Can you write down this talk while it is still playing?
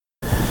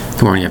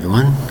Good morning,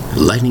 everyone.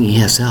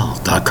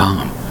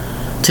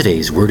 LightningESL.com.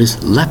 Today's word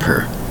is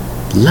leper.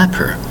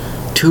 Leper.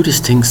 Two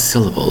distinct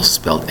syllables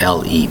spelled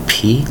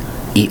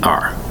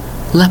L-E-P-E-R.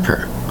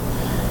 Leper.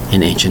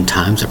 In ancient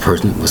times, a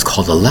person was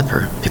called a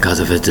leper because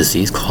of a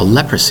disease called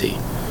leprosy.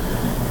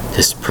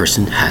 This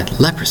person had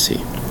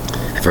leprosy,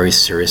 a very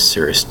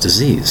serious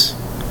disease.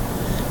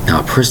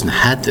 Now, a person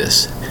had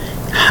this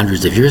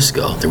hundreds of years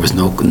ago. There was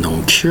no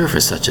known cure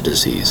for such a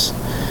disease.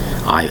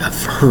 I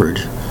have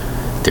heard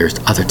there's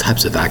other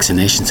types of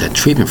vaccinations and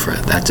treatment for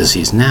that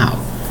disease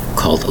now,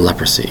 called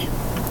leprosy.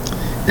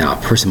 Now,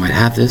 a person might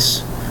have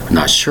this,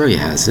 not sure he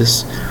has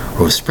this,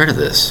 or a spread of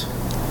this.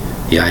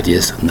 The idea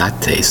is, in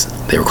that case,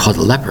 they were called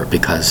a leper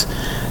because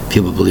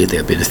people believe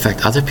they would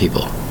infect other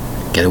people.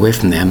 Get away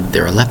from them,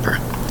 they're a leper,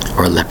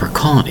 or a leper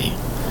colony.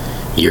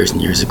 Years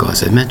and years ago,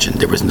 as I mentioned,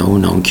 there was no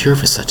known cure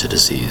for such a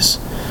disease.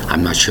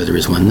 I'm not sure there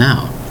is one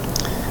now.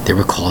 They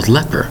were called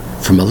leper,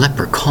 from a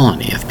leper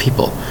colony of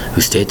people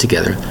who stayed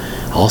together,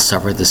 all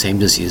suffered the same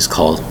disease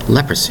called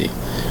leprosy.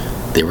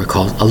 They were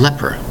called a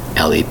leper,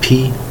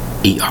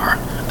 L-E-P-E-R,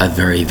 a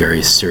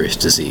very serious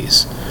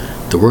disease.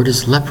 The word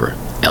is leper,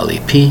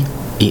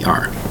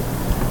 L-E-P-E-R.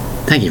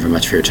 Thank you very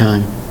much for your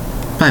time.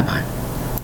 Bye-bye.